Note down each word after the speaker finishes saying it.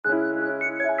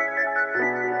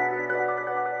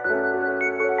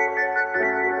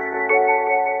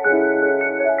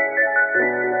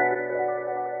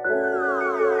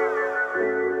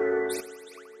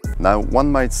Now,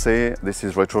 one might say this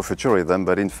is retrofuturism,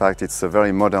 but in fact it's a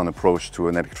very modern approach to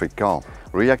an electric car,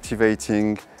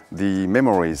 reactivating the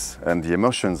memories and the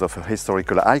emotions of a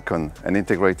historical icon and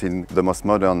integrating the most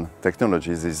modern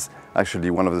technologies is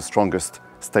actually one of the strongest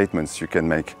statements you can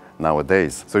make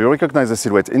nowadays. So you recognize the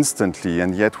silhouette instantly,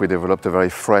 and yet we developed a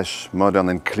very fresh, modern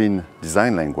and clean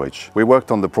design language. We worked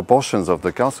on the proportions of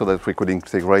the car so that we could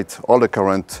integrate all the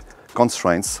current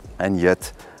constraints and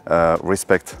yet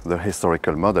respect the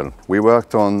historical model. We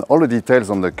worked on all the details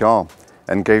on the car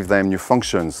and gave them new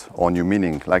functions or new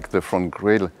meaning, like the front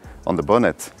grille on the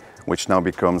bonnet, which now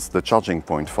becomes the charging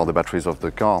point for the batteries of the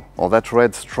car, or that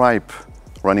red stripe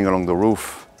running along the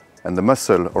roof and the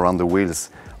muscle around the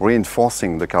wheels,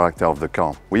 reinforcing the character of the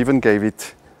car. We even gave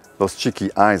it those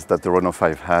cheeky eyes that the Renault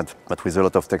 5 had, but with a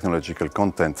lot of technological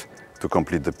content to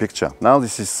complete the picture. Now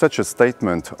this is such a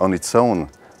statement on its own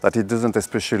that it doesn't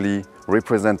especially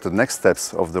represent the next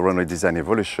steps of the Renault design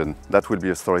evolution. That will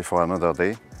be a story for another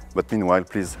day. But meanwhile,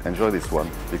 please enjoy this one,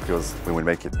 because we will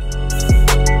make it.